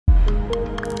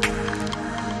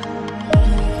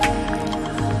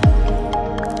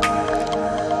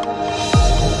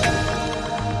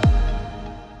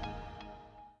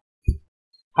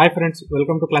Hi friends,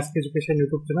 welcome to Classic Education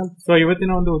YouTube channel. So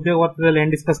ಇವತ್ತಿನ ಒಂದು ಉದ್ಯೋಗ ವಾರ್ತೆಯಲ್ಲಿ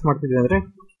ಏನು ಡಿಸ್ಕಸ್ ಮಾಡ್ತಿದ್ವಿ ಅಂದ್ರೆ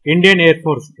ಇಂಡಿಯನ್ ಏರ್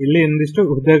ಫೋರ್ಸ್ ಇಲ್ಲಿ ಒಂದಿಷ್ಟು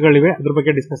ಹುದ್ದೆಗಳಿವೆ ಅದ್ರ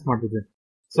ಬಗ್ಗೆ ಡಿಸ್ಕಸ್ ಮಾಡ್ತಿದ್ವಿ.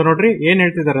 ಸೊ ನೋಡ್ರಿ ಏನ್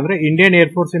ಹೇಳ್ತಿದ್ದಾರೆ ಅಂದ್ರೆ Indian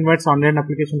air force invites online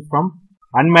application from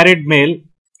unmarried mail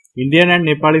Indian and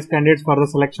ನೇಪಾಳೀಸ್ candidates for the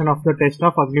selection of the test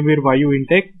of Agniveer Vayu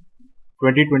intake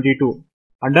 2022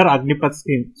 under Agnipath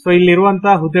scheme. So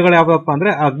ಇಲ್ಲಿರುವಂತಹ ಹುದ್ದೆಗಳು ಯಾವಪ್ಪ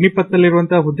ಅಂದ್ರೆ ಅಗ್ನಿಪಥ್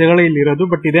ಅಲ್ಲಿರುವಂತಹ ಹುದ್ದೆಗಳು ಇಲ್ಲಿ ಇರೋದು.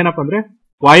 ಬಟ್ ಇದೇನಪ್ಪ ಅಂದ್ರೆ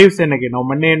ವಾಯುಸೇನೆಗೆ ನಾವು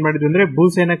ಮೊನ್ನೆ ಏನ್ ಮಾಡಿದ್ವಿ ಅಂದ್ರೆ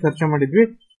ಭೂಸೇನೆಗೆ ಚರ್ಚೆ ಮಾಡಿದ್ವಿ.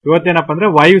 ಇವತ್ತೇನಪ್ಪ ಅಂದ್ರೆ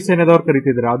ವಾಯುಸೇನೆದವ್ರು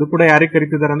ಕರಿತಿದ್ರು. ಅದು ಕೂಡ ಯಾರಿಗೆ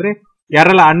ಕರಿತಿದಾರೆ ಅಂದ್ರೆ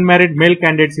ಯಾರೆಲ್ಲ ಅನ್ಮ್ಯಾರಿಡ್ ಮೇಲ್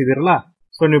ಕ್ಯಾಂಡಿಡೇಟ್ಸ್ ಇದಿರಲ್ಲ,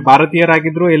 ಸೊ ನೀವು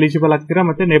ಭಾರತೀಯರಾಗಿದ್ರು ಎಲಿಜಿಬಲ್ ಆಗ್ತೀರಾ,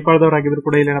 ಮತ್ತೆ ನೇಪಾಳದವರಾಗಿದ್ರು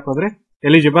ಕೂಡ ಇಲ್ಲೇನಪ್ಪ ಅಂದ್ರೆ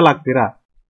ಎಲಿಜಿಬಲ್ ಆಗ್ತೀರಾ.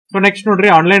 ಸೊ ನೆಕ್ಸ್ಟ್ ನೋಡ್ರಿ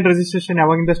ಆನ್ಲೈನ್ ರಿಜಿಸ್ಟ್ರೇಷನ್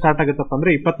ಯಾವಾಗಿಂದ ಸ್ಟಾರ್ಟ್ ಆಗುತ್ತಪ್ಪ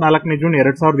ಅಂದ್ರೆ 24ನೇ ಜೂನ್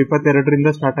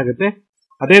 2022 ಸ್ಟಾರ್ಟ್ ಆಗುತ್ತೆ.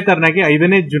 ಅದೇ ತರನಾಗಿ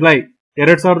 5ನೇ ಜುಲೈ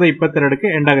 2022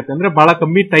 ಎಂಡ್ ಆಗುತ್ತೆ. ಅಂದ್ರೆ ಬಹಳ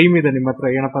ಕಮ್ಮಿ ಟೈಮ್ ಇದೆ ನಿಮ್ಮ ಹತ್ರ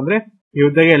ಏನಪ್ಪಾ ಅಂದ್ರೆ ಈ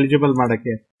ಹುದ್ದೆಗೆ ಎಲಿಜಿಬಲ್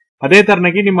ಮಾಡಕ್ಕೆ. ಅದೇ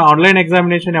ತರನಾಗಿ ನಿಮ್ಮ ಆನ್ಲೈನ್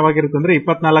ಎಕ್ಸಾಮಿನೇಷನ್ ಯಾವಾಗಿರುತ್ತೆ ಅಂದ್ರೆ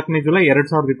 24ನೇ ಜುಲೈ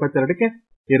 2022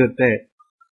 ಇರುತ್ತೆ.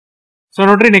 ಸೊ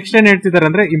ನೋಡ್ರಿ ನೆಕ್ಸ್ಟ್ ಏನ್ ಹೇಳ್ತಿದ್ದಾರೆ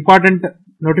ಅಂದ್ರೆ important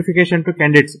notification to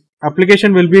candidates.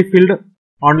 Application will be filled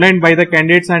online by the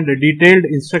candidates and detailed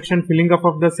instruction filling of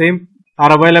the same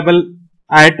are available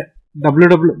at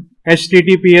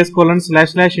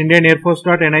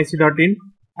https://indianairforce.nic.in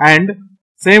and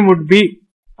same would be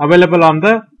available on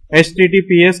the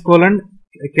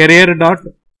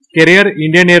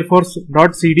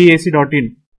https://career.indianairforce.cdac.in.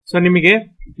 So ನಿಮಗೆ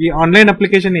ಈ online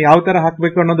application ಯಾವ ತರ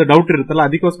ಹಾಕಬೇಕು ಅನ್ನೋದು doubt ಇರುತ್ತಲ್ಲ,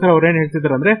 ಅದಕ್ಕೋಸ್ಕರ ಅವ್ರು ಏನ್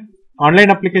ಹೇಳ್ತಿದ್ದಾರೆ ಅಂದ್ರೆ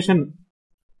ಆನ್ಲೈನ್ ಅಪ್ಲಿಕೇಶನ್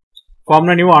ಫಾರ್ಮ್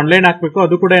ನ ನೀವು ಆನ್ಲೈನ್ ಹಾಕಬೇಕು.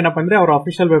 ಅದು ಕೂಡ ಏನಪ್ಪಾ ಅಂದ್ರೆ ಅವ್ರ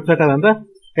ಅಫಿಷಿಯಲ್ ವೆಬ್ಸೈಟ್ ಆದಂತ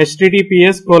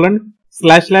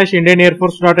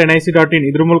https://indianairforce.nic.in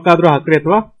ಇದ್ರ ಮೂಲಕ ಆದ್ರೂ ಹಾಕ್ರಿ,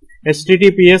 ಅಥವಾ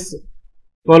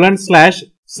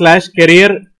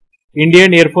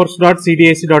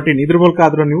https://career.indianairforce.cdac.in ಇದ್ರ ಮೂಲಕ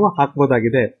ಆದ್ರೂ ನೀವು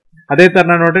ಹಾಕಬಹುದಾಗಿದೆ. ಅದೇ ತರ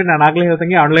ನೋಡ್ರಿ ನಾನು ಆಗ್ಲೇ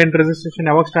ಹೇಳ್ದಂಗೆ ಆನ್ಲೈನ್ ರಿಜಿಸ್ಟ್ರೇಷನ್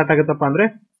ಯಾವಾಗ ಸ್ಟಾರ್ಟ್ ಆಗುತ್ತಪ್ಪ ಅಂದ್ರೆ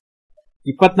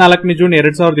 24ನೇ ಜೂನ್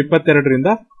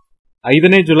 2022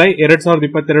 5ನೇ ಜುಲೈ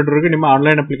 2022 ನಿಮ್ಮ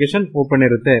ಆನ್ಲೈನ್ ಅಪ್ಲಿಕೇಶನ್ ಓಪನ್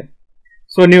ಇರುತ್ತೆ.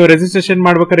 ಸೊ ನೀವು ರಿಜಿಸ್ಟ್ರೇಷನ್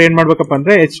ಮಾಡ್ಬೇಕಾದ್ರೆ ಏನ್ ಮಾಡ್ಬೇಕಪ್ಪ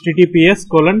ಅಂದ್ರೆ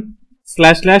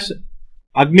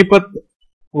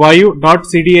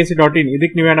https://agnipath-vayu.cdac.in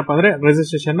ಇದಕ್ಕೆ ನೀವೇನಪ್ಪ ಅಂದ್ರೆ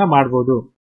ರಿಜಿಸ್ಟ್ರೇಷನ್ ನ ಮಾಡಬಹುದು.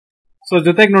 ಸೊ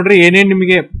ಜೊತೆಗೆ ನೋಡ್ರಿ ಏನೇನ್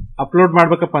ನಿಮಗೆ ಅಪ್ಲೋಡ್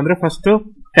ಮಾಡ್ಬೇಕಪ್ಪ ಅಂದ್ರೆ ಫಸ್ಟ್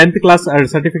 10th ಕ್ಲಾಸ್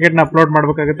ಸರ್ಟಿಫಿಕೇಟ್ ನ ಅಪ್ಲೋಡ್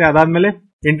ಮಾಡ್ಬೇಕಾಗುತ್ತೆ. ಅದಾದ್ಮೇಲೆ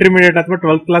ಇಂಟರ್ಮೀಡಿಯೇಟ್ ಅಥವಾ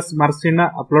 12th ಕ್ಲಾಸ್ ಮಾರ್ಕ್ಸ್ ನ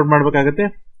ಅಪ್ಲೋಡ್ ಮಾಡ್ಬೇಕಾಗುತ್ತೆ.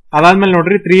 ಅದಾದ್ಮೇಲೆ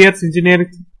ನೋಡ್ರಿ 3 years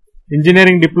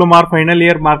engineering diploma final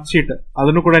year mark sheet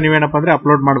ಅದನ್ನು ಕೂಡ ನೀವೇನಪ್ಪ ಅಂದ್ರೆ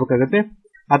ಅಪ್ಲೋಡ್ ಮಾಡ್ಬೇಕಾಗುತ್ತೆ.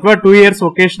 ಅಥವಾ 2 years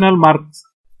vocational marks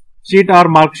sheet R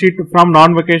mark sheet from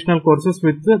non vocational courses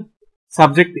with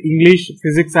subject English,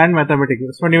 physics and mathematics.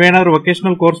 So ನೀವೇನಾದ್ರು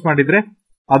ವೊಕೇಶನಲ್ ಕೋರ್ಸ್ ಮಾಡಿದ್ರೆ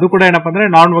ಅದು ಕೂಡ ಏನಪ್ಪಾ ಅಂದ್ರೆ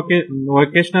ನಾನ್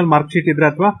ವೊಕೇಶನಲ್ ಮಾರ್ಕ್ ಶೀಟ್ ಇದ್ರೆ,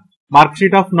 ಅಥವಾ mark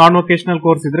sheet of non vocational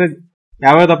course ಇದ್ರೆ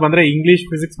ಯಾವ್ಯಾವ್ದಪ್ಪ ಅಂದ್ರೆ ಇಂಗ್ಲಿಷ್,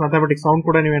 ಫಿಸಿಕ್ಸ್, ಮ್ಯಾಥಮೆಟಿಕ್ಸ್ ಅವ್ನು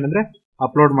ಕೂಡ ನೀವೇನಂದ್ರೆ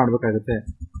ಅಪ್ಲೋಡ್ ಮಾಡ್ಬೇಕಾಗುತ್ತೆ.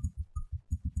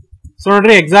 ಸೊ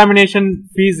ನೋಡ್ರಿ ಎಕ್ಸಾಮಿನೇಷನ್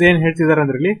ಫೀಸ್ ಏನ್ ಹೇಳ್ತಿದಾರೆ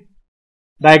ಅಂದ್ರೆ ಇಲ್ಲಿ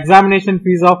the examination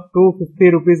fees of 250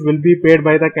 rupees will be paid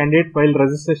by the candidate while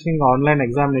registering online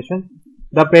examination.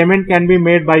 The payment can be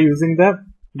made by using the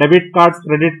debit cards,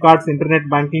 credit cards, internet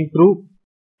banking through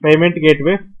payment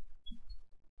gateway.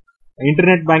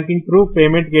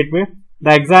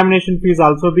 The examination fees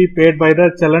also be paid by the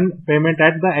challan payment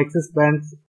at the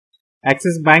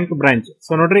Axis Bank branch.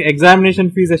 So ನೋಡ್ರಿ examination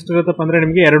fees ಎಷ್ಟಿರುತ್ತಪ್ಪ ಅಂದ್ರೆ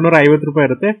ನಿಮಗೆ 250 ರೂಪಾಯಿ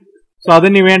ಇರುತ್ತೆ. So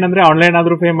ಅದನ್ನ ನೀವೇನಂದ್ರೆ online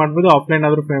ಆದ್ರೂ pay ಮಾಡಬಹುದು, offline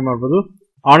ಆದ್ರೂ pay ಮಾಡಬಹುದು.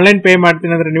 ಆನ್ಲೈನ್ ಪೇ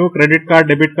ಮಾಡ್ತೀನಿ ಅಂದ್ರೆ ನೀವು ಕ್ರೆಡಿಟ್ ಕಾರ್ಡ್,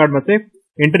 ಡೆಬಿಟ್ ಕಾರ್ಡ್ ಮತ್ತೆ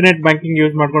ಇಂಟರ್ನೆಟ್ ಬ್ಯಾಂಕಿಂಗ್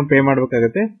ಯೂಸ್ ಮಾಡ್ಕೊಂಡು ಪೇ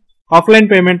ಮಾಡಬೇಕಾಗುತ್ತೆ. ಆಫ್ಲೈನ್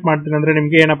ಪೇಮೆಂಟ್ ಮಾಡ್ತೀನಿ ಅಂದ್ರೆ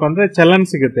ನಿಮ್ಗೆ ಏನಪ್ಪಾ ಅಂದ್ರೆ ಚಲನ್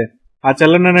ಸಿಗುತ್ತೆ. ಆ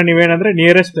ಚಲನ್ ಅನ್ನ ನೀವೇನಂದ್ರೆ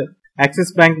ನಿಯರೆಸ್ಟ್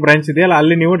ಆಕ್ಸಿಸ್ ಬ್ಯಾಂಕ್ ಬ್ರಾಂಚ್ ಇದೆಯಲ್ಲ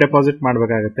ಅಲ್ಲಿ ನೀವು ಡೆಪಾಸಿಟ್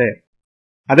ಮಾಡಬೇಕಾಗುತ್ತೆ.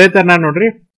 ಅದೇ ತರ ನೋಡ್ರಿ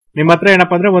ನಿಮ್ಮ ಹತ್ರ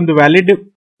ಏನಪ್ಪಾ ಅಂದ್ರೆ ಒಂದು ವ್ಯಾಲಿಡ್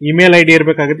ಇಮೇಲ್ ಐಡಿ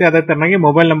ಇರಬೇಕಾಗುತ್ತೆ. ಅದೇ ತರನಾಗಿ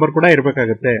ಮೊಬೈಲ್ ನಂಬರ್ ಕೂಡ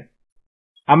ಇರಬೇಕಾಗುತ್ತೆ.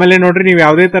 ಆಮೇಲೆ ನೋಡ್ರಿ ನೀವು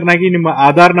ಯಾವುದೇ ತರನಾಗಿ ನಿಮ್ಮ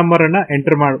ಆಧಾರ್ ನಂಬರ್ ಅನ್ನ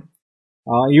ಎಂಟರ್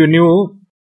ನೀವು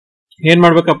ಏನ್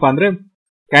ಮಾಡ್ಬೇಕಪ್ಪ ಅಂದ್ರೆ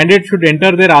candidate should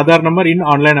enter there Aadhaar number in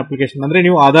online application. ಅಂದ್ರೆ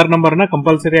ನೀವು ಆಧಾರ್ ನಂಬರ್ ನ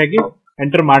ಕಂಪಲ್ಸರಿ ಆಗಿ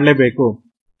ಎಂಟರ್ ಮಾಡಲೇಬೇಕು.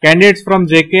 Candidates from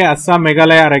JK, Assam,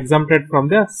 Meghalaya R exempted from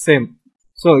the same.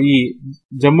 So ಈ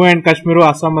ಜಮ್ಮು ಅಂಡ್ ಕಾಶ್ಮೀರ,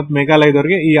 ಅಸ್ಸಾಂ ಮತ್ತು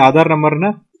ಮೇಘಾಲಯದವರಿಗೆ ಈ ಆಧಾರ್ ನಂಬರ್ ನ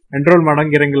ಎನ್ರೋಲ್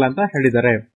ಮಾಡಂಗಿರಂಗಿಲ್ಲ ಅಂತ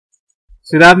ಹೇಳಿದ್ದಾರೆ.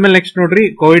 ಸೊ ಇದಾದ್ಮೇಲೆ ನೆಕ್ಸ್ಟ್ ನೋಡ್ರಿ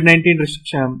COVID-19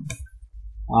 ರಿಸ್ಟ್ರಿಕ್ಷನ್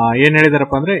ಏನ್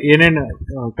ಹೇಳಿದಾರಪ್ಪ ಅಂದ್ರೆ ಏನೇನ್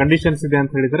ಕಂಡೀಷನ್ಸ್ ಇದೆ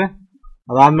ಅಂತ ಹೇಳಿದ್ರೆ,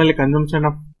 ಅದಾದ್ಮೇಲೆ ಕನ್ಸಂಪ್ಷನ್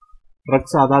ಆಫ್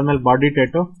ಡ್ರಗ್ಸ್, ಅದಾದ್ಮೇಲೆ body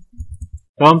tattoo,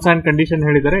 terms and condition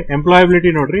ಹೇಳಿದ್ದಾರೆ. ಎಂಪ್ಲಾಯಬಿಲಿಟಿ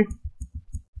ನೋಡ್ರಿ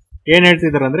ಏನ್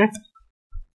ಹೇಳ್ತಿದ್ದಾರೆ ಅಂದ್ರೆ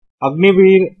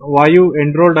ಅಗ್ನಿವೀರ್ ವಾಯು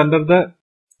enrolled under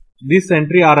this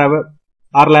entry R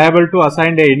liable to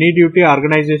assign any duty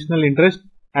organisational interest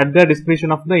at the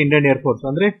description of the Indian air force.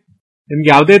 ಅಂದ್ರೆ ನಿಮ್ಗೆ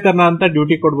ಯಾವುದೇ ತರ ಅಂತ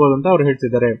ಡ್ಯೂಟಿ ಕೊಡಬಹುದು ಅಂತ ಅವ್ರು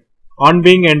ಹೇಳ್ತಿದ್ದಾರೆ. On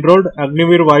being enrolled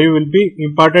Agniveer Vayu will be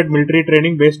imported military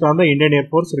training based on the Indian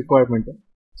air force requirement.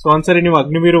 So ಒಂದ್ಸರಿ ನೀವು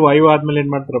ಅಗ್ನಿವೀರ್ ವಾಯು ಆದ್ಮೇಲೆ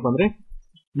ಏನ್ ಮಾಡ್ತಾರಪ್ಪ ಅಂದ್ರೆ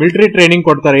ಮಿಲಿಟರಿ ಟ್ರೈನಿಂಗ್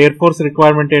ಕೊಡ್ತಾರೆ. ಏರ್ಫೋರ್ಸ್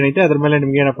ರಿಕ್ವೈರ್ಮೆಂಟ್ ಏನೈತೆ ಅದ್ರ ಮೇಲೆ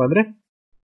ನಿಮ್ಗೆ ಏನಪ್ಪಾ ಅಂದ್ರೆ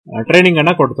ಟ್ರೈನಿಂಗ್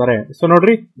ಅನ್ನ ಕೊಡ್ತಾರೆ. ಸೊ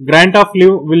ನೋಡ್ರಿ grant of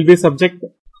leave will be subject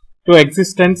to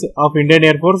existence of Indian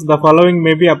air force. The following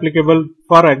may be applicable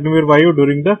for Agniveer Vayu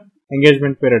during the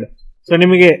engagement period. So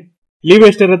ನಿಮಗೆ ಲೀವ್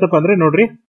ಎಷ್ಟಿರುತ್ತಪ್ಪ ಅಂದ್ರೆ ನೋಡ್ರಿ,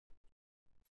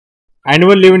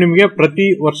 ಆನ್ಯುವಲ್ ಲೀವ್ ನಿಮಗೆ ಪ್ರತಿ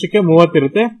ವರ್ಷಕ್ಕೆ 30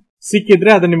 ಇರುತ್ತೆ.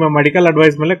 ಸಿಕ್ಕಿದ್ರೆ ಅದು ನಿಮ್ಮ ಮೆಡಿಕಲ್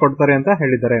ಅಡ್ವೈಸ್ ಮೇಲೆ ಕೊಡ್ತಾರೆ ಅಂತ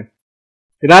ಹೇಳಿದ್ದಾರೆ.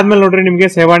 ಇದಾದ್ಮೇಲೆ ನೋಡ್ರಿ ನಿಮಗೆ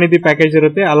ಸೇವಾನಿಧಿ ಪ್ಯಾಕೇಜ್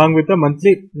ಇರುತ್ತೆ ಅಲಾಂಗ್ ವಿತ್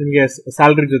ಮಂತ್ಲಿ ನಿಮಗೆ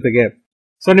ಸ್ಯಾಲರಿ ಜೊತೆಗೆ.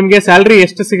 ಸೊ ನಿಮಗೆ ಸ್ಯಾಲರಿ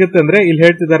ಎಷ್ಟು ಸಿಗುತ್ತೆ ಅಂದ್ರೆ ಇಲ್ಲಿ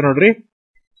ಹೇಳ್ತಿದ್ದಾರೆ ನೋಡ್ರಿ,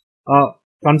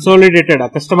 ಕನ್ಸೋಲಿಡೇಟೆಡ್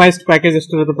ಕಸ್ಟಮೈಸ್ಡ್ ಪ್ಯಾಕೇಜ್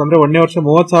ಎಷ್ಟಿರುತ್ತಪ್ಪ ಅಂದ್ರೆ 1ನೇ ವರ್ಷ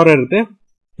 30,000 ಇರುತ್ತೆ.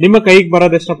 ನಿಮ್ಮ ಕೈಗೆ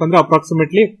ಬರೋದು ಎಷ್ಟಪ್ಪ ಅಂದ್ರೆ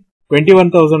ಅಪ್ರಾಕ್ಸಿಮೇಟ್ಲಿ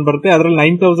 21,000 ಬರುತ್ತೆ. ಅದ್ರಲ್ಲಿ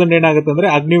 9,000 ಏನಾಗುತ್ತೆ ಅಂದ್ರೆ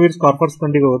ಅಗ್ನಿವೀರ್ ಕಾರ್ಪೊರೇಟ್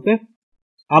ಫಂಡಿಗೆ ಹೋಗುತ್ತೆ.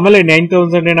 ಆಮೇಲೆ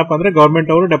 9,000 ಏನಪ್ಪಾ ಅಂದ್ರೆ ಗವರ್ಮೆಂಟ್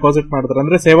ಅವರು ಡೆಪಾಸಿಟ್ ಮಾಡ್ತಾರೆ.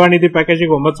 ಅಂದ್ರೆ ಸೇವಾನಿಧಿ ಪ್ಯಾಕೇಜ್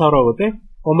 9,000 ಆಗುತ್ತೆ.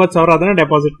 9,000 ಅದನ್ನ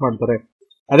ಡೆಪಾಸಿಟ್ ಮಾಡ್ತಾರೆ.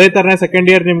 ಅದೇ ತರ ಸೆಕೆಂಡ್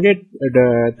ಇಯರ್ ನಿಮಗೆ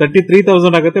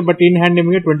 33,000 ಆಗುತ್ತೆ. ಬಟ್ ಇನ್ ಹ್ಯಾಂಡ್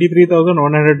ನಿಮಗೆ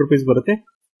 23,100 ರೂಪೀಸ್ ಬರುತ್ತೆ.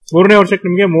 3ನೇ ವರ್ಷಕ್ಕೆ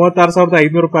ನಿಮಗೆ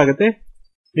 36,500 ರೂಪಾಯಿ ಆಗುತ್ತೆ.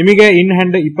 ನಿಮಗೆ ಇನ್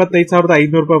ಹ್ಯಾಂಡ್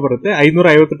 25,500 ರೂಪಾಯಿ ಬರುತ್ತೆ,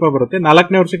 550 ರೂಪಾಯಿ ಬರುತ್ತೆ.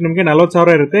 4ನೇ ವರ್ಷಕ್ಕೆ ನಿಮಗೆ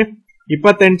 40,000 ಇರುತ್ತೆ.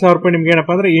 28,000 ರೂಪಾಯಿ ನಿಮ್ಗೆ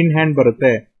ಏನಪ್ಪಾ ಅಂದ್ರೆ ಇನ್ ಹ್ಯಾಂಡ್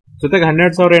ಬರುತ್ತೆ. ಜೊತೆಗೆ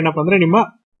 12,000 ಏನಪ್ಪಾ ಅಂದ್ರೆ ನಿಮ್ಮ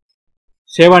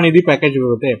ಸೇವಾನಿಧಿ ಪ್ಯಾಕೇಜ್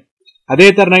ಬರುತ್ತೆ. ಅದೇ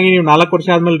ತರನಾಗಿ ನೀವು 4 ವರ್ಷ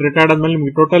ಆದ್ಮೇಲೆ ರಿಟೈರ್ಡ್ ಆದ್ಮೇಲೆ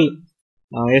ನಿಮ್ಗೆ ಟೋಟಲ್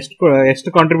ಎಷ್ಟು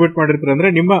ಕಾಂಟ್ರಿಬ್ಯೂಟ್ ಮಾಡಿರ್ತೀರ ಅಂದ್ರೆ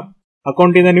ನಿಮ್ಮ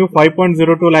ಅಕೌಂಟ್ ಇಂದ ನೀವು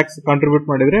 5.02 lakhs ಕಾಂಟ್ರಿಬ್ಯೂಟ್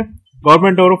ಮಾಡಿದ್ರೆ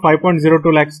ಗವರ್ಮೆಂಟ್ ಅವರು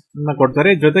 5.02 lakhs ಕೊಡ್ತಾರೆ.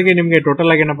 ಜೊತೆಗೆ ನಿಮ್ಗೆ ಟೋಟಲ್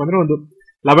ಆಗಿ ಏನಪ್ಪಾ ಅಂದ್ರೆ ಒಂದು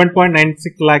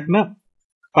 11.96 lakh ನ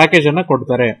ಪ್ಯಾಕೇಜ್ ಅನ್ನ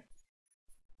ಕೊಡ್ತಾರೆ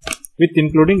ವಿತ್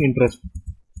ಇನ್ಕ್ಲೂಡಿಂಗ್ ಇಂಟ್ರೆಸ್ಟ್.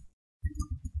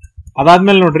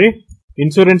 ಅದಾದ್ಮೇಲೆ ನೋಡ್ರಿ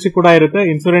ಇನ್ಶೂರೆನ್ಸ್ ಕೂಡ ಇರುತ್ತೆ.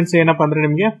 ಇನ್ಶೂರೆನ್ಸ್ ಏನಪ್ಪಾ ಅಂದ್ರೆ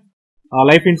ನಿಮ್ಗೆ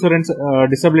ಲೈಫ್ ಇನ್ಶೂರೆನ್ಸ್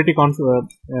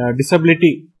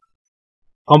ಡಿಸಬಿಲಿಟಿ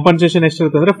ಕಾಂಪನ್ಸೇಷನ್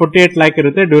ಎಷ್ಟಿರುತ್ತೆ ಅಂದ್ರೆ 48 lakh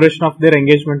ಇರುತ್ತೆ. ಡ್ಯೂರೇಷನ್ ಆಫ್ ದೇರ್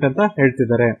ಎಂಗೇಜ್ಮೆಂಟ್ ಅಂತ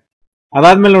ಹೇಳ್ತಿದ್ದಾರೆ.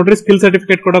 ಅದಾದ್ಮೇಲೆ ನೋಡ್ರಿ ಸ್ಕಿಲ್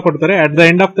ಸರ್ಟಿಫಿಕೇಟ್ ಕೂಡ ಕೊಡ್ತಾರೆ. At the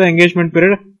end of the engagement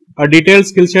period a detail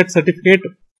skill set certificate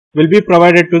will be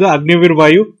provided to the Agniveer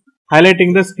Vayu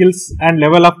highlighting the skills and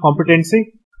level of competency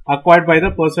acquired by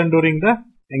the person during the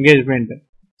engagement.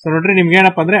 So ನೋಡ್ರಿ ನಿಮ್ಗೆ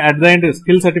ಏನಪ್ಪಾ ಅಂದ್ರೆ at the end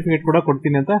skill certificate ಕೂಡ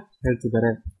ಕೊಡ್ತೀನಿ ಅಂತ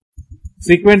ಹೇಳ್ತಿದ್ದಾರೆ.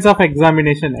 Sequence of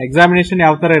examination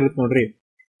ಯಾವ ತರ ಇರುತ್ತೆ ನೋಡ್ರಿ.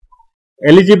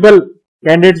 Eligible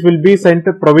candidates will be scent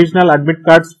provisional admit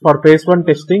cards for phase 1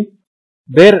 testing.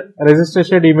 There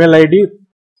registration email ID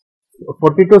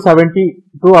 40 to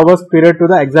 72 hours period to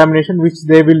the examination, which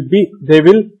they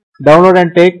will download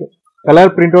and take color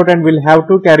printout and will have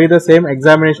to carry the same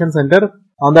examination center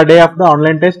on the day of the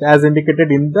online test as indicated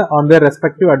on their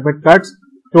respective admit cards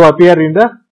to appear in the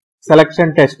selection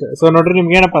test. So ನೋಡ್ರಿ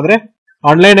ನಿಮ್ಗೆ ಏನಪ್ಪಾ ಅಂದ್ರೆ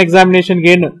online examination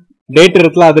ಏನ್ date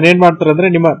ಇರುತ್ತಲ್ಲ ಅದನ್ನ ಏನ್ ಮಾಡ್ತಾರೆ ಅಂದ್ರೆ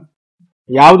ನಿಮ್ಮ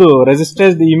ಯಾವ್ದು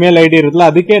ರಿಜಿಸ್ಟರ್ಡ್ ಇಮೇಲ್ ID ಇರುತ್ತಲ್ಲ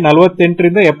ಅದಕ್ಕೆ 48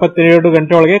 ರಿಂದ 72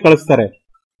 ಗಂಟೆ ಒಳಗೆ ಕಳಿಸ್ತಾರೆ.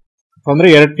 ಅಂದ್ರೆ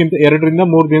 2 ರಿಂದ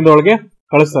 3 ದಿನದೊಳಗೆ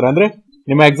ಕಳಿಸ್ತಾರೆ. ಅಂದ್ರೆ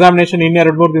ನಿಮ್ಮ ಎಕ್ಸಾಮಿನೇಷನ್ ಇನ್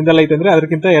 2-3 ದಿನದಲ್ಲಿ ಐತೆ ಅಂದ್ರೆ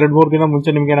ಅದಕ್ಕಿಂತ 2-3 ದಿನ ಮುಂಚೆ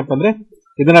ನಿಮ್ಗೆ ಏನಪ್ಪಾ ಅಂದ್ರೆ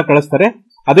ಇದನ್ನ ಕಳಿಸ್ತಾರೆ.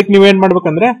 ಅದಕ್ಕೆ ನೀವೇನ್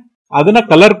ಮಾಡ್ಬೇಕಂದ್ರೆ ಅದನ್ನ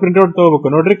ಕಲರ್ ಪ್ರಿಂಟ್ಔಟ್ ತಗೋಬೇಕು.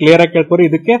 ನೋಡ್ರಿ ಕ್ಲಿಯರ್ ಆಗಿ ಕೇಳ್ಕೊರಿ,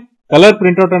 ಇದಕ್ಕೆ ಕಲರ್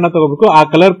ಪ್ರಿಂಟ್ಔಟ್ ಅನ್ನ ತಗೋಬೇಕು. ಆ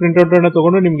ಕಲರ್ ಪ್ರಿಂಟ್ಔಟ್ ಅನ್ನ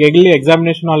ತಗೊಂಡು ನಿಮ್ಗೆ ಎಲ್ಲಿ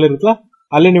ಎಕ್ಸಾಮಿನೇಷನ್ ಹಾಲ್ ಇರುತ್ತಲ್ಲ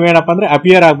ಅಲ್ಲಿ ನೀವೇನಪ್ಪಾ ಅಂದ್ರೆ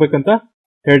ಅಪಿಯರ್ ಆಗ್ಬೇಕಂತ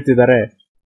ಹೇಳ್ತಿದ್ದಾರೆ.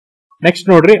 ನೆಕ್ಸ್ಟ್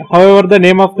ನೋಡ್ರಿ, however the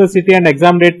name of the city and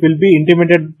exam date will be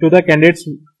intimated to the candidates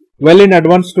well in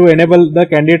advance to enable the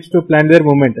candidates to plan their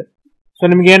movement. So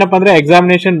ನಿಮ್ಗೆ ಏನಪ್ಪಾ ಅಂದ್ರೆ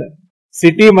examination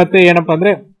city ಮತ್ತೆ ಏನಪ್ಪಾ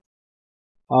ಅಂದ್ರೆ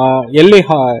ಎಲ್ಲಿ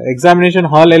ಎಕ್ಸಾಮಿನೇಷನ್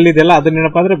ಹಾಲ್ ಎಲ್ಲಿದೆಯಲ್ಲ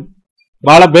ಅದನ್ನೇನಪ್ಪಾ ಅಂದ್ರೆ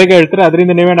ಬಹಳ ಬೇಗ ಹೇಳ್ತಾರೆ.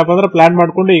 ಅದರಿಂದ ನೀವೇನಪ್ಪಾ ಅಂದ್ರೆ ಪ್ಲಾನ್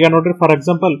ಮಾಡ್ಕೊಂಡು, ಈಗ ನೋಡ್ರಿ ಫಾರ್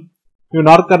ಎಕ್ಸಾಂಪಲ್ ನೀವು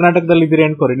ನಾರ್ತ್ ಕರ್ನಾಟಕದಲ್ಲಿ ಇದ್ದೀರಿ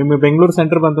ಅನ್ಕೋರಿ, ನಿಮಗೆ ಬೆಂಗಳೂರು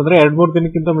ಸೆಂಟರ್ ಬಂತಂದ್ರೆ 2-3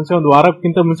 ದಿನಕ್ಕಿಂತ ಮುಂಚೆ, ಒಂದು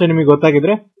ವಾರಕ್ಕಿಂತ ಮುಂಚೆ ನಿಮಗೆ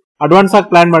ಗೊತ್ತಾಗಿದ್ರೆ ಅಡ್ವಾನ್ಸ್ ಆಗಿ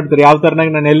ಪ್ಲಾನ್ ಮಾಡ್ತೀರಿ ಯಾವ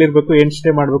ತರನಾಗಿ ನಾನು ಎಲ್ಲಿರ್ಬೇಕು, ಏನ್ ಸ್ಟೇ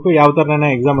ಮಾಡ್ಬೇಕು, ಯಾವ ತರ ನಾನು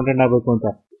ಎಕ್ಸಾಮ್ ಅಟೆಂಡ್ ಆಗ್ಬೇಕು ಅಂತ.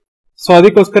 ಸೊ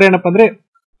ಅದಕ್ಕೋಸ್ಕರ ಏನಪ್ಪಾ ಅಂದ್ರೆ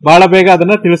ಬಹಳ ಬೇಗ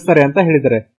ಅದನ್ನ ತಿಳಿಸ್ತಾರೆ ಅಂತ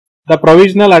ಹೇಳಿದ್ದಾರೆ. The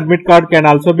provisional admit card can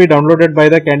also be downloaded by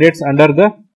the candidates under the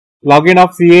login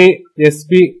of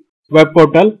CASP web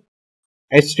portal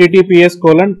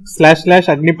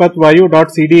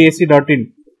https://agnipatvayu.cdac.in.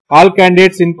 All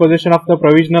candidates in possession of the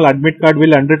provisional admit card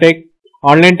will undertake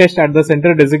online test at the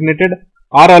center designated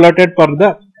or allotted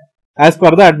as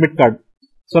per the admit card.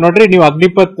 So ನೋಡ್ರಿ ನೀವು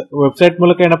Agnipath website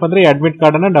ಮೂಲಕ ಏನಪ್ಪಾ ಅಂದ್ರೆ ಈ admit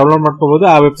card ಅನ್ನ download ಮಾಡ್ಕೋಬಹುದು.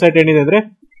 ಆ website ಏನಿದೆ ಅಂದ್ರೆ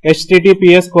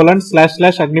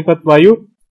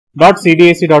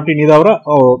https://agnipatvayu.cdac.in ಇದು ಅವರ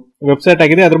ವೆಬ್ಸೈಟ್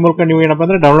ಆಗಿದೆ. ಅದ್ರ ಮೂಲಕ ನೀವು ಏನಪ್ಪಾ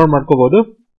ಅಂದ್ರೆ ಡೌನ್ಲೋಡ್ ಮಾಡ್ಕೋಬಹುದು.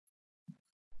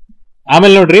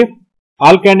 ಆಮೇಲೆ ನೋಡ್ರಿ,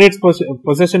 all candidates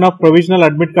possession of provisional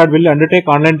admit card will undertake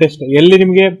online test. ಎಲ್ಲಿ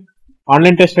ನಿಮಗೆ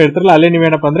ಆನ್ಲೈನ್ ಟೆಸ್ಟ್ ಹೇಳ್ತಾರಲ್ಲ ಅಲ್ಲಿ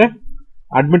ನೀವೇನಪ್ಪ ಅಂದ್ರೆ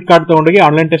ಅಡ್ಮಿಟ್ ಕಾರ್ಡ್ ತಗೊಂಡೋಗಿ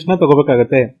ಆನ್ಲೈನ್ ಟೆಸ್ಟ್ ನ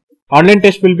ತಗೋಬೇಕಾಗುತ್ತೆ. Online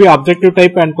test will be objective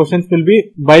type and questions will be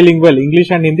bilingual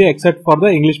English and Hindi accept for the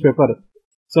English paper.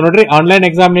 So ನೋಡ್ರಿ online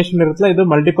examination ಇರುತ್ತಲ್ಲ ಇದು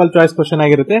ಮಲ್ಟಿಪಲ್ ಚಾಯ್ಸ್ ಕ್ವಶನ್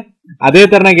ಆಗಿರುತ್ತೆ. ಅದೇ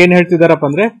ತರನಾಗಿ ಏನ್ ಹೇಳ್ತಿದಾರಪ್ಪ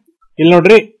ಅಂದ್ರೆ ಇಲ್ಲಿ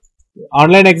ನೋಡ್ರಿ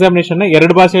ಆನ್ಲೈನ್ ಎಕ್ಸಾಮಿನೇಷನ್ ನ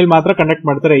 2 ಭಾಷೆಯಲ್ಲಿ ಮಾತ್ರ ಕಂಡಕ್ಟ್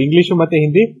ಮಾಡ್ತಾರೆ, ಇಂಗ್ಲಿಷ್ ಮತ್ತೆ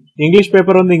ಹಿಂದಿ. ಇಂಗ್ಲಿಷ್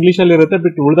ಪೇಪರ್ ಒಂದು ಇಂಗ್ಲಿಷ್ ಅಲ್ಲಿ ಇರುತ್ತೆ,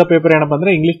 ಬಿಟ್ಟು ಉಳಿದ ಪೇಪರ್ ಏನಪ್ಪಾ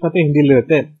ಅಂದ್ರೆ ಇಂಗ್ಲಿಷ್ ಮತ್ತೆ ಹಿಂದಿಲಿ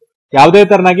ಇರುತ್ತೆ. ಯಾವುದೇ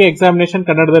ತರನಾಗಿ ಎಕ್ಸಾಮಿನೇಷನ್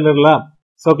ಕನ್ನಡದಲ್ಲಿರಲ್ಲ.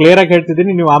 ಸೊ ಕ್ಲಿಯರ್ ಆಗಿ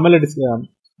ಹೇಳ್ತಿದ್ದೀನಿ, ನೀವು ಆಮೇಲೆ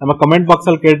ನಮ್ಮ ಕಮೆಂಟ್ ಬಾಕ್ಸ್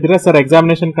ಅಲ್ಲಿ ಕೇಳ್ತೀರಾ ಸರ್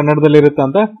ಎಕ್ಸಾಮಿನೇಷನ್ ಕನ್ನಡದಲ್ಲಿ ಇರುತ್ತೆ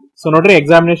ಅಂತ. ಸೊ ನೋಡ್ರಿ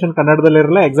ಎಕ್ಸಾಮಿನೇಷನ್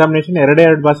ಕನ್ನಡದಲ್ಲಿರಲ್ಲ, ಎಕ್ಸಾಮಿನೇಷನ್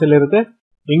 2 ಭಾಷೆಯಲ್ಲಿ ಇರುತ್ತೆ,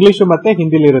 ಇಂಗ್ಲಿಷ್ ಮತ್ತೆ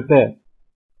ಹಿಂದಿಲಿ ಇರುತ್ತೆ.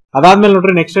 ಅದಾದ್ಮೇಲೆ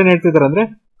ನೋಡ್ರಿ ನೆಕ್ಸ್ಟ್ ಏನ್ ಹೇಳ್ತಿದಾರೆ ಅಂದ್ರೆ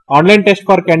online test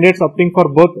for candidates ಅಪ್ಟಿಂಗ್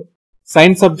for both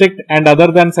science subject and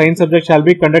other than science subject shall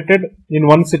be conducted in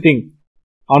one sitting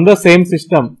on the same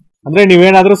system. ಅಂದ್ರೆ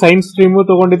ನೀವೇನಾದ್ರೂ ಸೈನ್ಸ್ ಸ್ಟ್ರೀಮು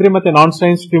ತಗೊಂಡಿದ್ರಿ ಮತ್ತೆ ನಾನ್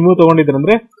ಸೈನ್ಸ್ ಸ್ಟ್ರೀಮು ತಗೊಂಡಿದ್ರಿ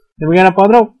ಅಂದ್ರೆ ನಿಮ್ಗೇನಪ್ಪಾ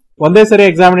ಅಂದ್ರೆ ಒಂದೇ ಸರಿ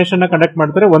ಎಕ್ಸಾಮಿನೇಷನ್ ಕಂಡಕ್ಟ್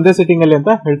ಮಾಡ್ತಾರೆ, ಒಂದೇ ಸಿಟ್ಟಿಂಗ್ ಅಲ್ಲಿ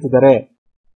ಅಂತ ಹೇಳ್ತಿದ್ದಾರೆ.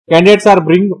 Candidates R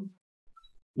bring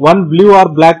one blue or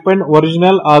black pen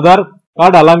original Aadhaar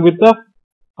card along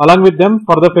with them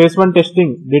for the phase 1 testing.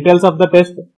 Details of the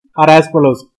test are as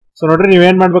follows. So ನೋಡ್ರಿ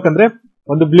ನೀವೇನ್ ಮಾಡ್ಬೇಕಂದ್ರೆ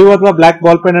ಒಂದು ಬ್ಲೂ ಅಥವಾ ಬ್ಲಾಕ್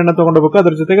ಬಾಲ್ ಪೆನ್ ಅನ್ನು ತಗೊಂಡೋಗ್ಬೇಕು,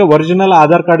 ಅದ್ರ ಜೊತೆಗೆ ಒರಿಜಿನಲ್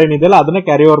ಆಧಾರ್ ಕಾರ್ಡ್ ಏನಿದೆಯಲ್ಲ ಅದನ್ನ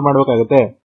ಕ್ಯಾರಿ ಓವರ್ ಮಾಡಬೇಕಾಗುತ್ತೆ.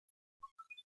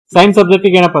 ಸೈನ್ಸ್ ಸಬ್ಜೆಕ್ಟ್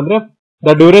ಏನಪ್ಪಾ ಅಂದ್ರೆ the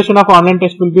duration of online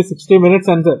test will be 60 minutes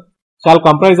and shall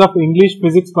comprise of English,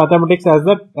 Physics, Mathematics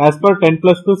as per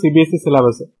 10+2 CBSE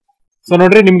syllabus. So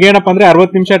ನೋಡ್ರಿ ನಿಮ್ಗೆ ಏನಪ್ಪಾ ಅಂದ್ರೆ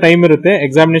 60 ನಿಮಿಷ ಟೈಮ್ ಇರುತ್ತೆ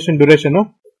ಎಕ್ಸಾಮಿನೇಷನ್ ಡ್ಯೂರೇಷನ್.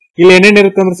 ಇಲ್ಲಿ ಏನೇನ್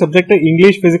ಇರುತ್ತೆ ಅಂದ್ರೆ ಸಬ್ಜೆಕ್ಟ್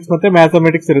ಇಂಗ್ಲಿಷ್, ಫಿಸಿಕ್ಸ್ ಮತ್ತೆ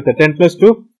ಮ್ಯಾಥಮೆಟಿಕ್ಸ್ ಇರುತ್ತೆ 10+2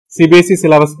 CBSE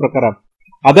ಸಿಲೆಬಸ್ ಪ್ರಕಾರ.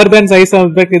 ಅದರ್ ದನ್ ಸೈನ್ಸ್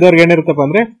ಸಬ್ಜೆಕ್ಟ್ ಇದ್ದವ್ರಿಗೆ ಏನಿರುತ್ತಪ್ಪ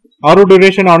ಅಂದ್ರೆ ಅವರು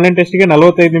ಡ್ಯೂರೇಷನ್ ಆನ್ಲೈನ್ ಟೆಸ್ಟ್ ಗೆ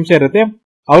 45 ನಿಮಿಷ ಇರುತ್ತೆ.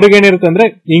 ಅವ್ರಿಗೆ ಏನಿರುತ್ತೆ ಅಂದ್ರೆ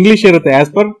ಇಂಗ್ಲಿಷ್ ಇರುತ್ತೆ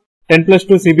as per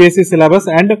 10+2 CBSE syllabus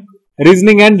and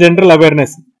reasoning and general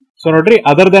awareness. So ನೋಡ್ರಿ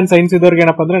ಅದರ್ ದನ್ ಸೈನ್ಸ್ ಇದ್ದವ್ರಿಗೆ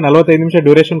ಏನಪ್ಪಾ ಅಂದ್ರೆ 45 ನಿಮಿಷ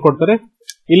ಡ್ಯೂರೇಷನ್ ಕೊಡ್ತಾರೆ.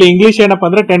 ಇಲ್ಲಿ ಇಂಗ್ಲಿಷ್ ಏನಪ್ಪಾ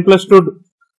ಅಂದ್ರೆ 10+2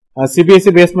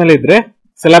 CBSE ಬೇಸ್ ಮೇಲೆ ಇದ್ರೆ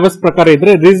ಸಿಲೆಬಸ್ ಪ್ರಕಾರ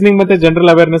ಇದ್ರೆ ರೀಸನಿಂಗ್ ಮತ್ತೆ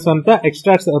ಜನರಲ್ ಅವೇರ್ನೆಸ್ ಅಂತ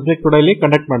ಎಕ್ಸ್ಟ್ರಾ ಸಬ್ಜೆಕ್ಟ್ ಕೂಡ ಇಲ್ಲಿ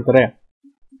ಕಂಡಕ್ಟ್ ಮಾಡ್ತಾರೆ.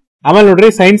 ಆಮೇಲೆ ನೋಡ್ರಿ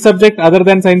science subject other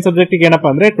than science subject ಏನಪ್ಪಾ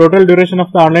ಅಂದ್ರೆ total duration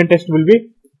of the online test will be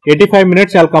 85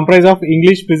 minutes shall comprise of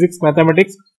English, Physics,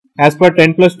 Mathematics as per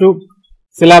 10+2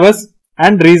 syllabus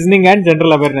and reasoning and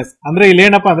general awareness. ಅಂದ್ರೆ ಇಲ್ಲಿ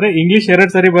ಏನಪ್ಪಾ ಅಂದ್ರೆ ಇಂಗ್ಲಿಷ್ 2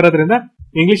 ಸರಿ ಬರೋದ್ರಿಂದ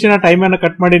ಇಂಗ್ಲಿಷಿನ ಟೈಮ್ ಅನ್ನು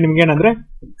cut ಮಾಡಿ ನಿಮ್ಗೆ ಏನಂದ್ರೆ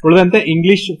ಉಳಿದಂತೆ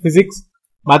ಇಂಗ್ಲಿಷ್, ಫಿಸಿಕ್ಸ್,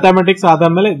 ಮ್ಯಾಥಮೆಟಿಕ್ಸ್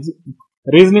ಆದ್ಮೇಲೆ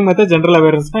ರೀಸನಿಂಗ್ ಮತ್ತೆ ಜನರಲ್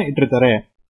ಅವೇರ್ನೆಸ್ ನ ಇಟ್ಟಿರ್ತಾರೆ.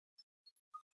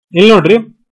 ಇಲ್ಲಿ ನೋಡ್ರಿ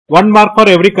 1 mark for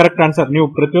every correct answer. ನೀವು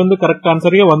ಪ್ರತಿಯೊಂದು ಕರೆಕ್ಟ್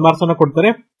ಆನ್ಸರ್ ಗೆ 1 ಮಾರ್ಕ್ಸ್ ಅನ್ನ ಕೊಡ್ತಾರೆ.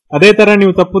 ಅದೇ ತರ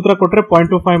ನೀವು ತಪ್ಪು ಉತ್ತರ ಕೊಟ್ರೆ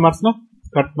 0.25 ಮಾರ್ಕ್ಸ್ ನ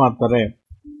ಕಟ್ ಮಾಡ್ತಾರೆ.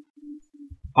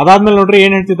 ಅದಾದ್ಮೇಲೆ ನೋಡ್ರಿ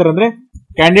ಏನ್ ಹೇಳ್ತಿದ್ದಾರೆ ಅಂದ್ರೆ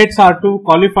candidates R to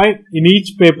qualify in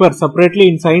each paper separately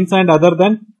in science and other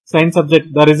than science subject.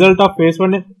 The result of face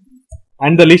 1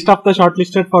 and the list of the short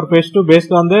listed for face 2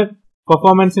 based on the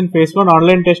performance in face 1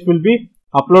 online test will be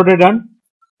uploaded on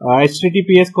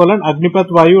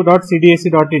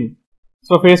https://agnipatvayu.cdsc.in.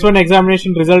 So face 1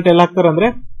 examination result ಎಲ್ಲ ಹಾಕ್ತಾರೆ ಅಂದ್ರೆ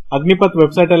Agnipath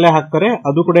website ಅಲ್ಲೇ ಹಾಕ್ತಾರೆ.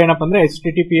 ಅದು ಕೂಡ ಏನಪ್ಪಾ ಅಂದ್ರೆ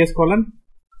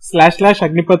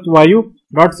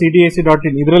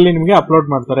https://agnipatvayu.cdsc.in ಇದರಲ್ಲಿ ನಿಮಗೆ ಅಪ್ಲೋಡ್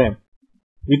ಮಾಡ್ತಾರೆ.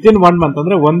 ವಿತ್ ಇನ್ 1 month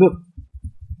ಅಂದ್ರೆ 1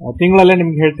 ತಿಂಗಳಲ್ಲೇ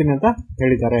ನಿಮ್ಗೆ ಹೇಳ್ತೀನಿ ಅಂತ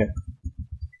ಹೇಳಿದ್ದಾರೆ.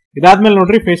 ಇದಾದ್ಮೇಲೆ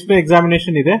ನೋಡ್ರಿ ಫೇಸ್ 2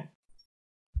 ಎಕ್ಸಾಮಿನೇಷನ್ ಇದೆ.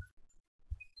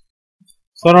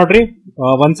 ಸೊ ನೋಡ್ರಿ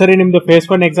ಒಂದ್ಸರಿ ನಿಮ್ದು ಫೇಸ್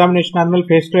 1 ಎಕ್ಸಾಮಿನೇಷನ್ ಆದ್ಮೇಲೆ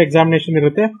ಫೇಸ್ 2 ಎಕ್ಸಾಮಿನೇಷನ್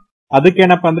ಇರುತ್ತೆ. ಅದಕ್ಕೆ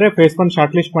ಏನಪ್ಪಾ ಅಂದ್ರೆ ಫೇಸ್ 1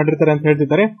 ಶಾರ್ಟ್ ಲಿಸ್ಟ್ ಮಾಡಿರ್ತಾರೆ ಅಂತ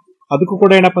ಹೇಳ್ತಿದ್ದಾರೆ. ಅದಕ್ಕೂ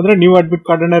ಕೂಡ ಏನಪ್ಪಾ ಅಂದ್ರೆ ನ್ಯೂ ಅಡ್ಮಿಟ್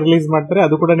ಕಾರ್ಡ್ ಅನ್ನ ರಿಲೀಸ್ ಮಾಡ್ತಾರೆ.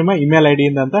 ಅದು ಕೂಡ ನಿಮ್ಮ ಇಮೇಲ್ ಐಡಿ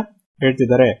ಇಂದ ಅಂತ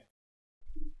ಹೇಳ್ತಿದ್ದಾರೆ.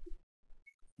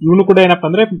 ಇವನು ಕೂಡ ಏನಪ್ಪಾ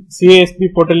ಅಂದ್ರೆ CASP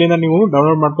ಪೋರ್ಟಲ್ ಇಂದ ನೀವು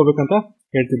ಡೌನ್ಲೋಡ್ ಮಾಡ್ಕೋಬೇಕಂತ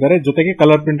ಹೇಳ್ತಿದ್ದಾರೆ. ಜೊತೆಗೆ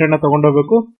ಕಲರ್ ಪ್ರಿಂಟ್ ಅನ್ನ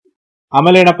ತಗೊಂಡೋಗ್ಬೇಕು.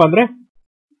 ಆಮೇಲೆ ಏನಪ್ಪಾ ಅಂದ್ರೆ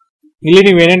ಇಲ್ಲಿ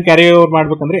ನೀವು ಏನೇನ್ ಕ್ಯಾರಿ ಓವರ್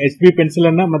ಮಾಡ್ಬೇಕಂದ್ರೆ HB ಪೆನ್ಸಿಲ್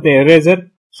ಅನ್ನ ಮತ್ತೆ eraser,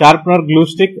 sharpener, glue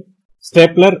stick,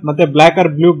 stapler ಮತ್ತೆ block R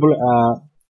blue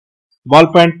ball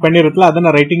point pen ಇರುತ್ತಲ್ಲ ಅದನ್ನ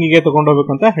ರೈಟಿಂಗ್ ಗೆ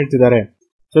ತಗೊಂಡೋಗ್ಬೇಕು ಅಂತ ಹೇಳ್ತಿದ್ದಾರೆ.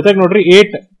 ಜೊತೆಗೆ ನೋಡ್ರಿ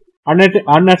 8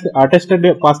 attested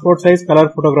passport size colour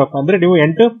photograph ಅಂದ್ರೆ ನೀವು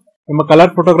 8 ನಿಮ್ಮ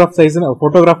ಕಲರ್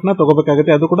ಫೋಟೋಗ್ರಾಫ್ ನ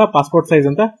ತಗೋಬೇಕಾಗುತ್ತೆ. ಅದು ಕೂಡ ಪಾಸ್ಪೋರ್ಟ್ ಸೈಜ್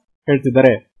ಅಂತ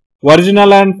ಹೇಳ್ತಿದ್ದಾರೆ.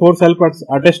 Original and 4 self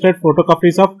attested photo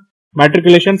copies of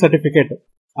matriculation certificate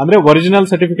ಅಂದ್ರೆ ಒರಿಜಿನಲ್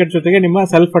ಸರ್ಟಿಫಿಕೇಟ್ ಜೊತೆಗೆ ನಿಮ್ಮ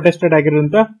ಸೆಲ್ಫ್ ಅಟೆಸ್ಟೆಡ್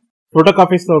ಆಗಿರುವಂತ ಫೋಟೋ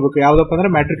ಕಾಪೀಸ್ ತಗೋಬೇಕು. ಯಾವ್ದಪ್ಪ ಅಂದ್ರೆ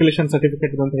ಮ್ಯಾಟ್ರಿಕ್ಯುಲೇಷನ್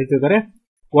ಸರ್ಟಿಫಿಕೇಟ್ ಅಂತ ಹೇಳ್ತಿದ್ದಾರೆ.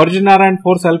 Original and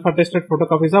 4 self attested photo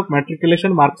copies of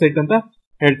matriculation mark site ಅಂತ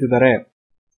ಹೇಳ್ತಿದ್ದಾರೆ.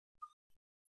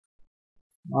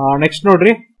 ನೆಕ್ಸ್ಟ್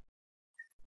ನೋಡ್ರಿ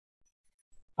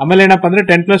ಆಮೇಲೆ ಏನಪ್ಪಾ ಅಂದ್ರೆ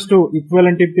 10+2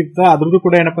 ಇಕ್ವಲೆಂಟ್ ಇರ್ತಿತ್ತ ಅದ್ರದ್ದು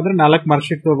ಕೂಡ ಏನಪ್ಪಾ ಅಂದ್ರೆ 4 ಮಾರ್ಕ್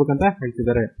ಶೀಟ್ ತಗೋಬೇಕಂತ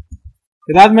ಹೇಳ್ತಿದ್ದಾರೆ.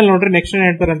 ಇದಾದ್ಮೇಲೆ ನೋಡ್ರಿ ನೆಕ್ಸ್ಟ್ ಏನ್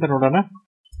ಹೇಳ್ತಾರೆ ಅಂತ ನೋಡೋಣ.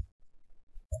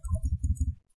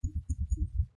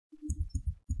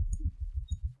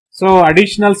 So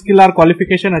additional skill R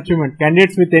qualification achievement.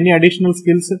 Candidates with any additional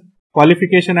skills,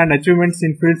 qualification and achievements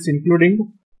in fields including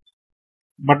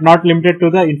but not limited to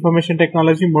the information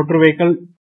technology, motor vehicle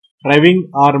driving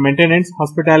R maintenance,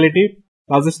 hospitality,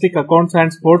 logistic, accounts and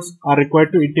sports are required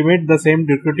to intimate the same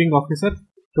recruiting officer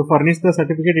to furnish the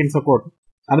certificate in support.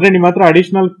 ಅಂದ್ರೆ ನಿಮ್ಮ ಹತ್ರ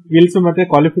additional skills ಮತ್ತೆ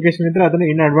qualification ಇದ್ರೆ ಅದನ್ನ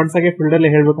in advance ಆಗಿ field ಅಲ್ಲಿ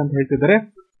ಹೇಳ್ಬೇಕಂತ ಹೇಳ್ತಿದ್ದಾರೆ.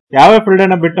 ಯಾವ ಫೀಲ್ಡ್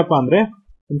ಅನ್ನ ಬಿಟ್ಟಪ್ಪ ಅಂದ್ರೆ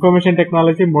information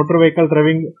technology, motor vehicle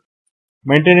driving,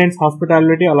 maintenance,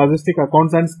 hospitality, logistic,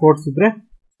 accounts and sports ಇದ್ರೆ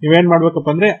ನೀವೇನ್ ಮಾಡ್ಬೇಕಪ್ಪ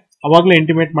ಅಂದ್ರೆ ಅವಾಗ್ಲೇ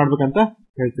ಇಂಟಿಮೇಟ್ ಮಾಡ್ಬೇಕಂತ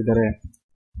ಹೇಳ್ತಿದ್ದಾರೆ.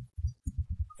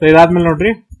 ಸೊ ಇದಾದ್ಮೇಲೆ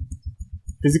ನೋಡ್ರಿ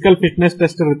ಫಿಸಿಕಲ್ ಫಿಟ್ನೆಸ್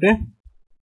ಟೆಸ್ಟ್ ಇರುತ್ತೆ.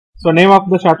 So name of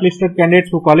the shortlisted candidates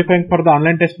who qualifying for the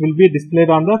online test will be displayed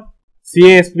on the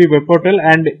CASB web portal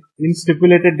and in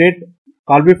stipulated date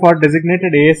call be for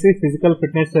designated ASC physical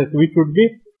fitness test which would be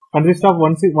consist of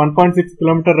 1.6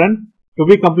 kilometer run to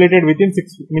be completed within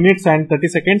 6 minutes and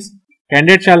 30 seconds.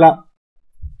 Candidates shall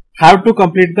have to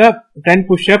complete the 10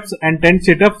 push-ups and 10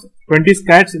 sit-ups, 20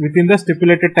 squats within the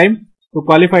stipulated time to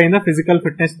qualify in the physical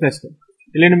fitness test.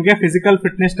 ಇಲ್ಲಿ ನಿಮಗೆ physical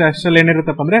fitness test ಅಲ್ಲಿ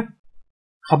ಏನಿರುತ್ತಪ್ಪ ಅಂದ್ರೆ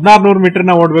 1600 metre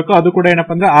ನ ಓಡಬೇಕು. ಅದು ಕೂಡ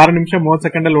ಏನಪ್ಪಾ ಅಂದ್ರೆ 6 ನಿಮಿಷ 30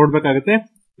 ಸೆಕೆಂಡ್ ಅಲ್ಲಿ ಓಡಬೇಕಾಗುತ್ತೆ.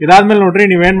 ಇದಾದ್ಮೇಲೆ ನೋಡ್ರಿ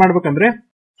ನೀವೇನ್ ಮಾಡ್ಬೇಕಂದ್ರೆ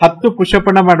 10 ಪುಷಪ್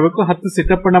ಅನ್ನ ಮಾಡ್ಬೇಕು, 10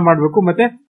 ಸಿಟಪ್ ಅನ್ನ ಮಾಡ್ಬೇಕು, ಮತ್ತೆ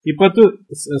 20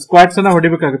 ಸ್ಕ್ವಾಟ್ಸ್ ಅನ್ನ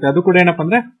ಹೊಡಿಬೇಕಾಗುತ್ತೆ. ಅದು ಕೂಡ ಏನಪ್ಪಾ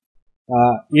ಅಂದ್ರೆ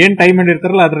ಏನ್ ಟೈಮ್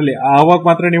ಇರ್ತಾರಲ್ಲ ಅದರಲ್ಲಿ ಆವಾಗ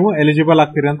ಮಾತ್ರ ನೀವು ಎಲಿಜಿಬಲ್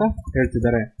ಆಗ್ತೀರಿ ಅಂತ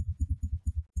ಹೇಳ್ತಿದ್ದಾರೆ.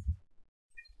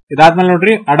 ಇದಾದ್ಮೇಲೆ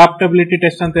ನೋಡ್ರಿ ಅಡಾಪ್ಟಬಿಲಿಟಿ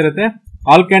ಟೆಸ್ಟ್ ಅಂತ ಇರುತ್ತೆ.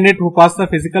 All candidate who pass the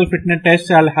physical fitness test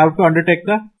shall have to undertake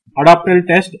the ಅಡಾಪ್ಟಬಲ್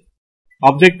test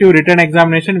objective written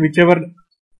examination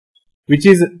which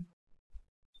is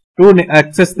to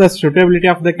assess the suitability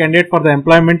of the candidate for the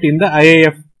employment in the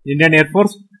IAF Indian Air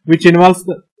Force, which involves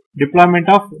the deployment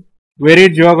of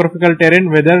varied geographical terrain,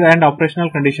 weather and operational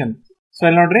condition. So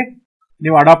ಅಲ್ಲಿ ನೋಡ್ರಿ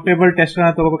ನೀವು ಅಡಾಪ್ಟೇಬಲ್ test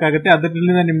ಅನ್ನ ತಗೋಬೇಕಾಗುತ್ತೆ.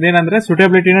 ಅದರಿಂದ ನಿಮ್ದೇನಂದ್ರೆ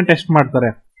ಸುಟೇಬಿಲಿಟಿನ test ಮಾಡ್ತಾರೆ,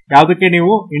 ಯಾವ್ದಕ್ಕೆ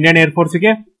ನೀವು Indian air force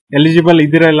ಗೆ eligible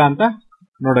ಇದ್ದೀರಾ ಇಲ್ಲ ಅಂತ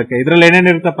ನೋಡಕ್ಕೆ. ಇದ್ರಲ್ಲಿ ಏನೇನ್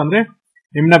ಇರುತ್ತಪ್ಪ ಅಂದ್ರೆ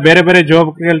ನಿಮ್ನ ಬೇರೆ ಬೇರೆ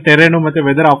ಜಿಯೋಗ್ರಫಿಕಲ್ ಟೆರೇನು ಮತ್ತೆ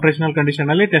ವೆದರ್ ಆಪರೇಷನಲ್ ಕಂಡೀಷನ್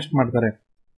ಅಲ್ಲಿ ಟೆಸ್ಟ್ ಮಾಡ್ತಾರೆ.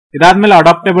 ಇದಾದ್ಮೇಲೆ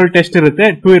ಅಡಾಪ್ಟೇಬಲ್ ಟೆಸ್ಟ್ ಇರುತ್ತೆ,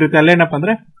 2 ಇರುತ್ತೆ. ಅಲ್ಲೇನಪ್ಪ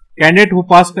ಅಂದ್ರೆ candidate who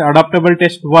pass ಅಡಾಪ್ಟಬಲ್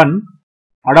test 1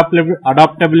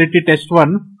 adaptability test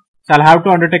 1 shall have to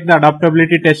undertake the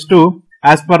adaptability test 2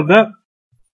 as per the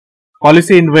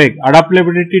policy in WAG.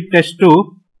 Adaptability test 2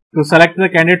 to select the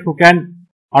candidate who can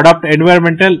adopt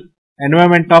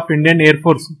environment of Indian Air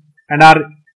Force and are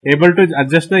able to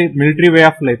adjust the military way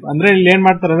of life. ಅಂದ್ರೆ ಇಲ್ಲಿ ಏನ್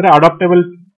ಮಾಡ್ತಾರೆ ಅಂದ್ರೆ ಅಡಾಪ್ಟೇಬಲ್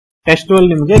test ಅಲ್ಲಿ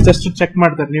ನಿಮಗೆ just check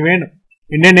ಮಾಡ್ತಾರೆ ನೀವೇನು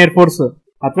Indian air force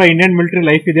ಅಥವಾ ಇಂಡಿಯನ್ ಮಿಲಿಟರಿ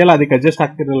ಲೈಫ್ ಇದೆಯಲ್ಲ ಅದಕ್ಕೆ ಅಡ್ಜಸ್ಟ್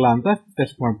ಆಗ್ತಿರಲ್ಲ ಅಂತ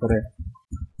ಟೆಸ್ಟ್ ಮಾಡ್ತಾರೆ.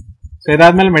 ಸೊ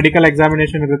ಇದಾದ್ಮೇಲೆ ಮೆಡಿಕಲ್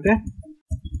ಎಕ್ಸಾಮಿನೇಷನ್ ಇರುತ್ತೆ.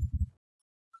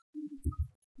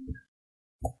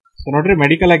 ಸೊ ನೋಡ್ರಿ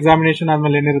ಮೆಡಿಕಲ್ ಎಕ್ಸಾಮಿನೇಷನ್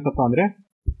ಆದ್ಮೇಲೆ ಏನಿರುತ್ತಪ್ಪ ಅಂದ್ರೆ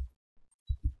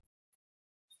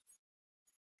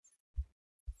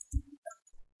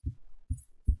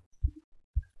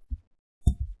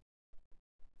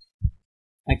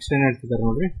ನೆಕ್ಸ್ಟ್ ಏನ್ ಹೇಳ್ತಿದ್ದಾರೆ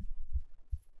ನೋಡ್ರಿ.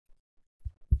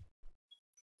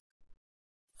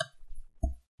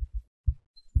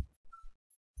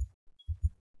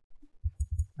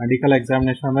 ಮೆಡಿಕಲ್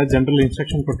ಎಕ್ಸಾಮಿನೇಷನ್ ಆಮೇಲೆ ಜನರಲ್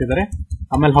ಇನ್ಸ್ಟ್ರಕ್ಷನ್ ಕೊಟ್ಟಿದ್ದಾರೆ.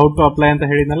 ಆಮೇಲೆ ಹೌ ಟು ಅಪ್ಲೈ ಅಂತ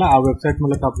ಹೇಳಿದ್ನಲ್ಲ ಆ ವೆಬ್ಸೈಟ್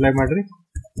ಮೂಲಕ ಅಪ್ಲೈ ಮಾಡ್ರಿ,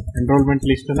 ಎನ್ರೋಲ್ಮೆಂಟ್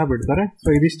ಲಿಸ್ಟ್ ಅನ್ನ ಬಿಡ್ತಾರೆ. ಸೊ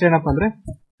ಇದಿಷ್ಟೇನಪ್ಪ ಅಂದ್ರೆ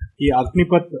ಈ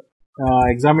ಅಗ್ನಿಪಥ್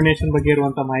ಎಕ್ಸಾಮಿನೇಷನ್ ಬಗ್ಗೆ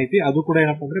ಇರುವಂತಹ ಮಾಹಿತಿ. ಅದು ಕೂಡ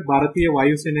ಏನಪ್ಪ ಅಂದ್ರೆ ಭಾರತೀಯ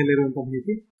ವಾಯುಸೇನೆಯಲ್ಲಿ ಇರುವಂತಹ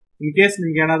ಮಾಹಿತಿ. ಇನ್ ಕೇಸ್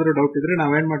ನಿಮ್ಗೆ ಏನಾದ್ರು ಡೌಟ್ ಇದ್ರೆ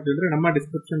ನಾವೇನ್ ಮಾಡ್ತೀವಿ ಅಂದ್ರೆ ನಮ್ಮ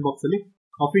ಡಿಸ್ಕ್ರಿಪ್ಷನ್ ಬಾಕ್ಸ್ ಅಲ್ಲಿ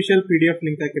ಅಫಿಷಿಯಲ್ PDF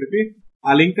ಲಿಂಕ್ ಹಾಕಿರ್ತೀವಿ.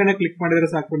 ಆ ಲಿಂಕ್ ಅನ್ನ ಕ್ಲಿಕ್ ಮಾಡಿದ್ರೆ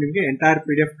ಸಾಕು ನಿಮ್ಗೆ ಎಂಟೈರ್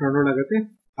PDF ಡೌನ್ಲೋಡ್ ಆಗುತ್ತೆ.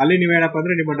 ಅಲ್ಲಿ ನೀವೇನಪ್ಪ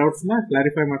ಅಂದ್ರೆ ನಿಮ್ಮ ಡೌಟ್ಸ್ ನ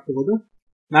ಕ್ಲಾರಿಫೈ ಮಾಡ್ಕೋಬಹುದು.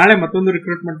 ನಾಳೆ ಮತ್ತೊಂದು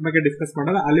ರಿಕ್ರೂಟ್ಮೆಂಟ್ ಬಗ್ಗೆ ಡಿಸ್ಕಸ್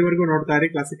ಮಾಡೋಣ. ಅಲ್ಲಿವರೆಗೂ ನೋಡ್ತಾ ಇರಿ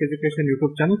classic education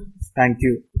YouTube channel. Thank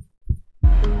you.